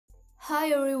Hi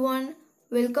everyone,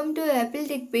 welcome to Apple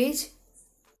Tech page.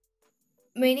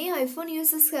 Many iPhone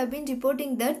users have been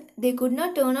reporting that they could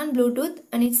not turn on Bluetooth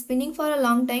and it's spinning for a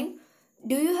long time.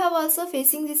 Do you have also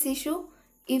facing this issue?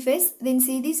 If yes, then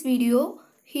see this video.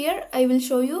 Here I will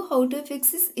show you how to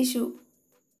fix this issue.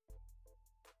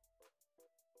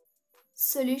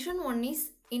 Solution 1 is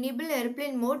enable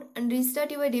airplane mode and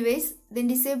restart your device, then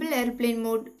disable airplane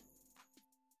mode.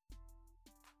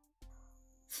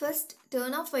 First,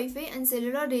 turn off Wi-Fi and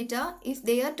cellular data if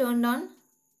they are turned on.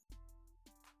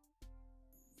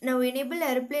 Now enable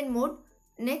airplane mode.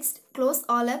 Next, close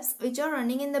all apps which are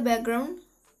running in the background.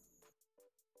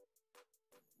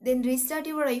 Then restart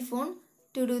your iPhone.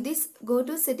 To do this, go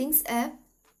to Settings app.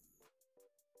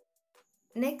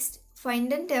 Next,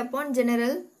 find and tap on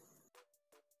General.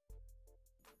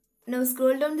 Now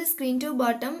scroll down the screen to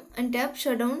bottom and tap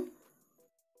Shutdown.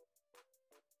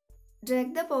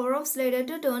 Drag the power off slider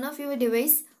to turn off your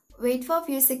device. Wait for a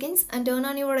few seconds and turn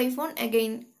on your iPhone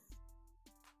again.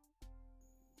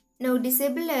 Now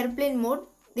disable airplane mode,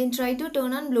 then try to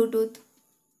turn on Bluetooth.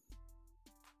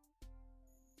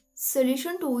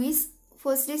 Solution 2 is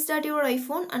first restart your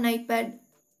iPhone and iPad.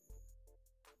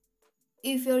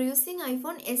 If you are using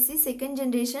iPhone SE 2nd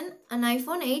generation and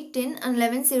iPhone 8, 10 and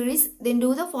 11 series, then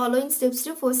do the following steps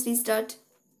to first restart.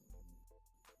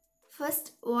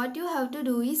 First, what you have to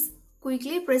do is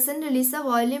quickly press and release the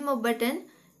volume up button.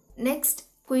 Next,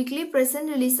 quickly press and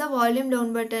release the volume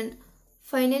down button.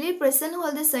 Finally, press and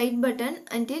hold the side button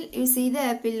until you see the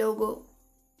Apple logo.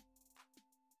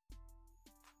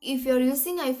 If you are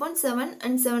using iPhone 7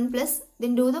 and 7 Plus,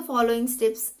 then do the following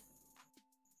steps.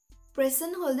 Press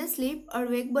and hold the sleep or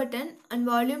wake button and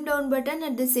volume down button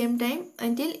at the same time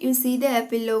until you see the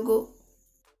Apple logo.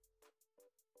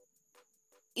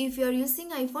 If you are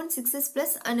using iPhone 6s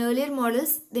Plus and earlier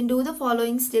models, then do the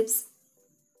following steps.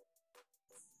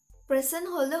 Press and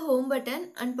hold the home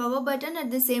button and power button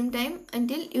at the same time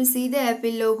until you see the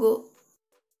Apple logo.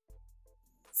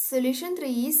 Solution 3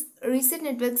 is reset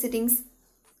network settings.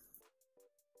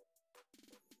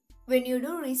 When you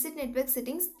do reset network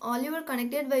settings, all your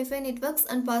connected Wi-Fi networks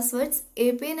and passwords,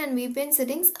 APN and VPN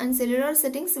settings and cellular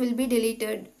settings will be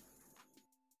deleted.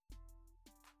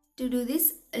 To do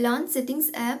this, launch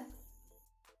Settings app.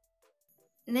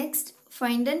 Next,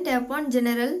 find and tap on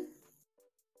General.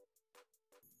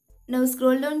 Now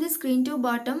scroll down the screen to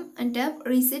bottom and tap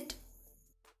Reset.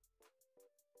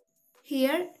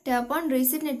 Here, tap on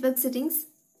Reset Network Settings.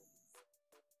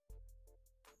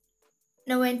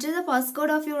 Now enter the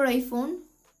passcode of your iPhone.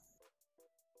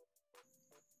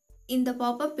 In the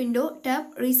pop-up window,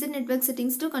 tap Reset Network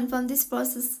Settings to confirm this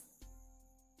process.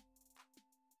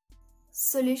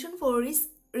 Solution 4 is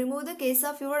remove the case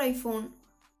of your iPhone.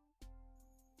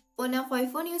 One of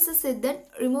iPhone users said that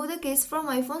remove the case from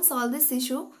iPhone solve this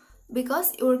issue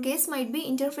because your case might be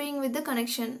interfering with the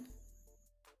connection.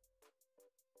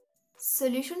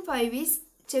 Solution 5 is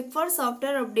check for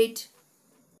software update.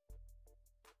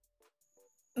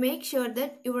 Make sure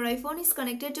that your iPhone is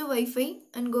connected to Wi-Fi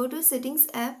and go to Settings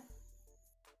app.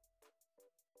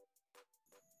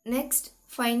 Next,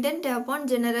 find and tap on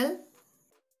General.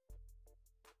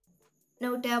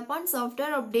 Now tap on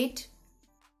Software Update.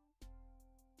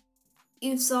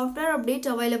 If software update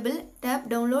available, tap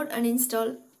Download and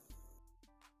install.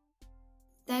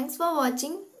 Thanks for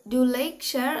watching. Do like,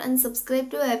 share and subscribe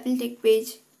to Apple Tech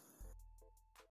page.